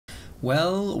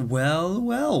Well,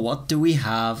 what do we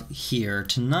have here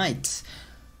tonight?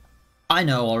 I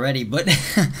know already, but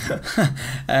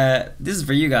this is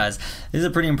for you guys. This is a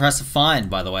pretty impressive find,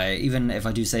 by the way, even if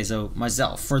I do say so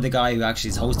myself, for the guy who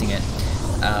actually is hosting it.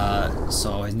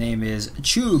 So his name is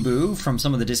Chubu from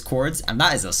some of the Discords, and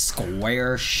that is a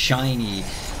square, shiny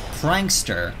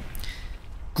prankster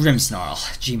Grimmsnarl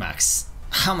Gmax.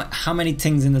 How many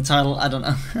things in the title? I don't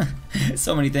know.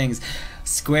 So many things.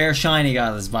 Square shiny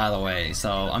guys, by the way.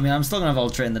 So I mean, I'm still gonna have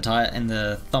Ultra in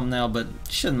the thumbnail, but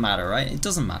it shouldn't matter, right? It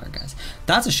doesn't matter, guys.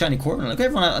 That's a shiny Corviknight. Look at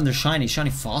everyone out under shiny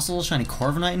Fossil, shiny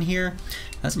Corviknight in here.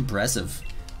 That's impressive.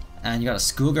 And you got a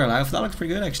Schoolgirl outfit. That looks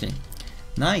pretty good, actually.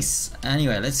 Nice.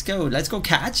 Anyway, let's go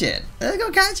catch it. Let's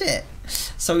go catch it.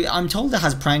 So I'm told it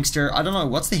has Prankster. I don't know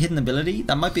what's the hidden ability.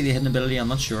 That might be the hidden ability. I'm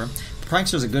not sure. But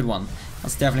Prankster's a good one.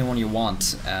 That's definitely one you want.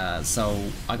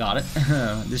 So I got it.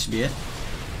 This should be it.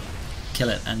 Kill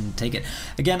it and take it.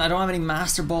 Again, I don't have any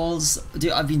Master Balls.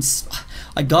 Dude,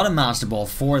 I got a Master Ball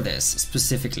for this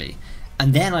specifically,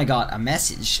 and then I got a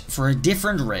message for a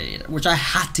different raid, which I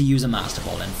had to use a Master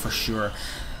Ball in for sure.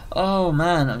 Oh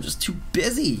man, I'm just too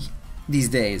busy these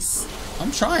days.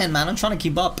 I'm trying, man. I'm trying to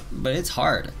keep up, but it's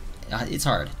hard. It's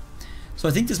hard. So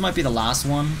I think this might be the last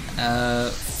one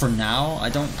for now. I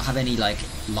don't have any like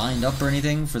lined up or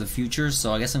anything for the future,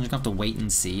 so I guess I'm just gonna have to wait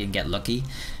and see and get lucky.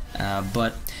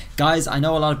 But guys, I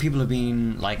know a lot of people have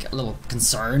been like a little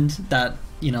concerned that,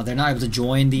 you know, they're not able to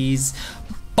join these.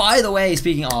 By the way,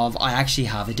 speaking of, I actually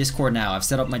have a Discord now. I've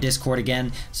set up my Discord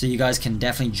again, so you guys can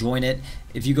definitely join it.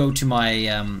 If you go to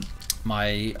my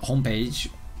my homepage,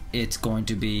 it's going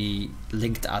to be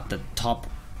linked at the top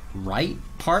right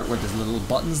part where there's little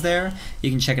buttons there. You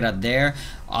can check it out there.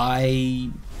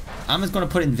 I'm just going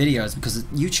to put in videos because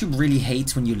YouTube really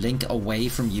hates when you link away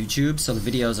from YouTube, so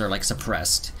the videos are like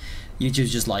suppressed.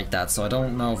 YouTube's just like that, so I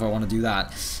don't know if I want to do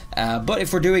that. But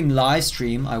if we're doing live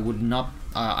stream, I would not.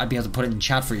 I'd be able to put it in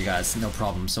chat for you guys, no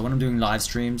problem. So when I'm doing live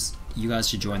streams, you guys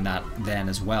should join that then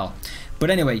as well. But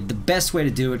anyway, the best way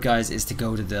to do it, guys, is to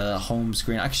go to the home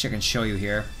screen. Actually, I can show you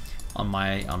here on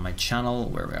my channel.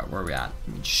 Where we at? Let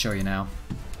me just show you now,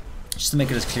 just to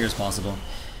make it as clear as possible.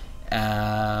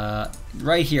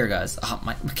 Right here, guys. Oh,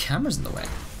 my camera's in the way.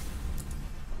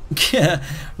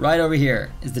 Right over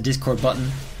here is the Discord button.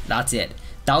 That's it.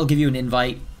 That'll give you an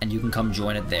invite, and you can come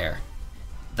join it there.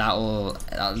 That'll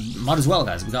might as well,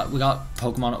 guys. We got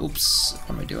Pokemon. Oops, what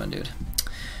am I doing, dude?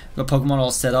 We got Pokemon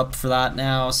all set up for that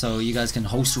now, so you guys can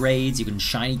host raids, you can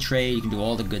shiny trade, you can do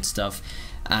all the good stuff.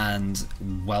 And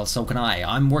well, so can I.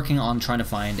 I'm working on trying to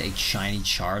find a shiny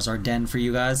Charizard den for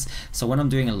you guys. So when I'm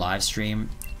doing a live stream,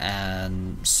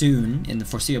 and soon in the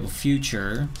foreseeable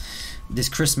future, this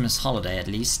Christmas holiday at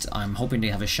least, I'm hoping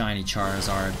to have a shiny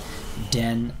Charizard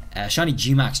den, shiny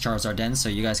Gmax Charizard den, so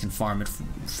you guys can farm it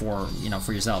for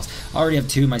yourselves. I already have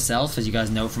two myself, as you guys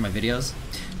know from my videos,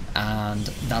 and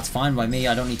that's fine by me.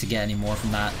 I don't need to get any more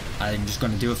from that. I'm just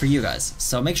going to do it for you guys.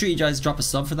 So make sure you guys drop a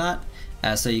sub for that.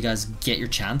 So you guys get your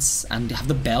chance, and have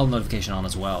the bell notification on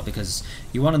as well, because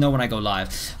you want to know when I go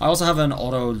live. I also have an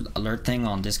auto alert thing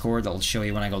on Discord that will show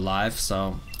you when I go live,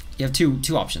 so you have two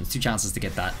options, two chances to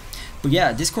get that. But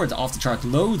yeah, Discord's off the chart.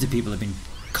 Loads of people have been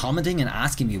commenting and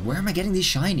asking me, where am I getting these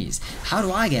shinies? How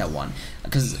do I get one?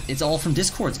 Because it's all from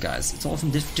Discords, guys. It's all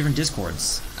from different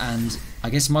Discords, and I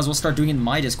guess you might as well start doing it in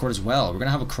my Discord as well. We're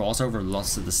gonna have a crossover with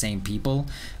lots of the same people.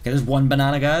 Okay, there's one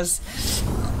banana, guys.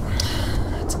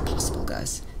 It's impossible,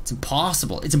 guys. It's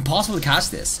impossible. It's impossible to catch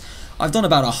this. I've done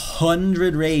about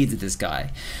 100 raids with this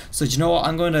guy. So you know what?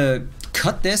 I'm going to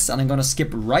cut this, and I'm going to skip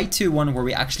right to one where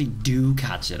we actually do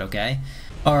catch it, okay?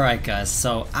 Alright, guys.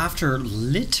 So after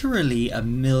literally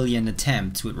 1,000,000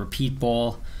 attempts with repeat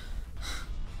ball,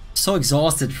 so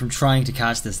exhausted from trying to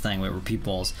catch this thing with repeat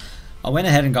balls, I went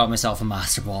ahead and got myself a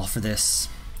Master Ball for this.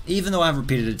 Even though I have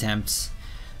repeated attempts,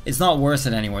 it's not worth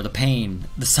it anymore. The pain,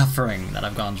 the suffering that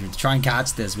I've gone through to try and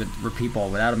catch this with repeat ball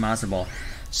without a Master Ball.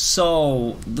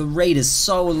 So the rate is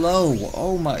so low.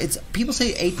 Oh my! It's people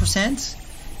say 8%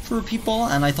 for repeat ball,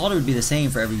 and I thought it would be the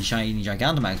same for every shiny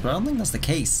Gigantamax, but I don't think that's the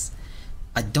case.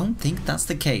 I don't think that's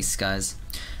the case, guys.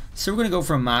 So we're gonna go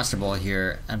for a Master Ball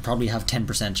here and probably have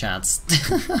 10% chance.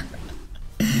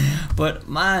 But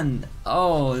man,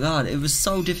 oh god, it was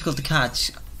so difficult to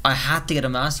catch. I had to get a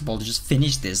Master Ball to just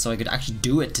finish this so I could actually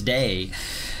do it today.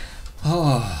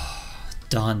 Oh,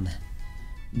 done.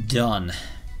 Done.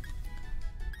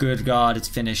 Good god, it's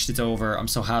finished. It's over. I'm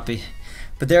so happy.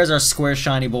 But there's our square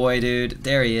shiny boy, dude.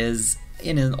 There he is,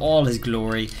 in all his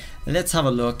glory. Let's have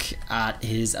a look at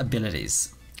his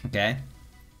abilities. Okay.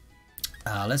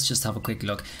 Let's just have a quick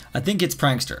look. I think it's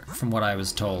Prankster, from what I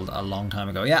was told a long time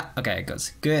ago. Yeah, okay, it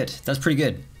goes. Good. That's pretty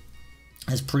good.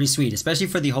 That's pretty sweet, especially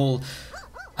for the whole...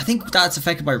 I think that's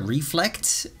affected by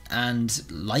reflect and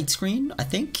light screen, I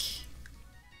think.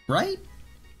 Right?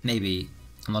 Maybe.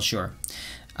 I'm not sure.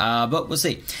 But we'll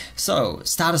see. So,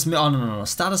 status move... Oh, no.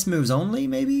 Status moves only,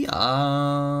 maybe?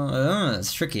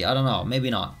 It's tricky. I don't know.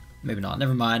 Maybe not. Maybe not.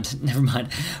 Never mind. Never mind.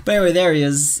 But anyway, there he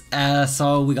is.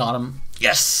 So, we got him.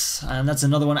 Yes! And that's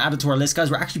another one added to our list, guys.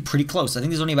 We're actually pretty close. I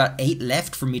think there's only about 8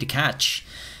 left for me to catch.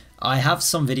 I have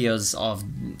some videos of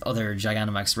other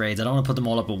Gigantamax raids. I don't want to put them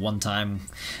all up at one time.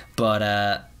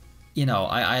 But, you know,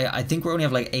 I think we only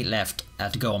have like 8 left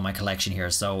to go on my collection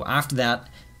here. So, after that...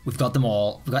 We've got them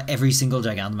all. We've got every single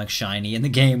Gigantamax shiny in the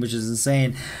game, which is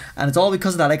insane. And it's all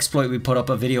because of that exploit we put up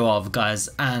a video of, guys.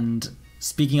 And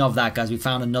speaking of that, guys, we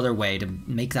found another way to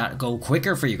make that go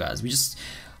quicker for you guys. I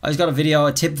just got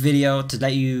a tip video to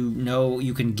let you know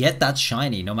you can get that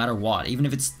shiny no matter what. Even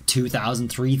if it's 2,000,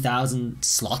 3,000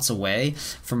 slots away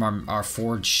from our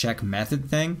forge check method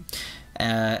thing.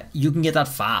 You can get that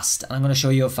fast. And I'm going to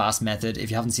show you a fast method. If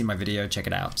you haven't seen my video, check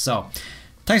it out. So...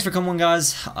 Thanks for coming,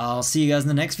 guys. I'll see you guys in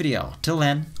the next video. Till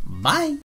then, bye!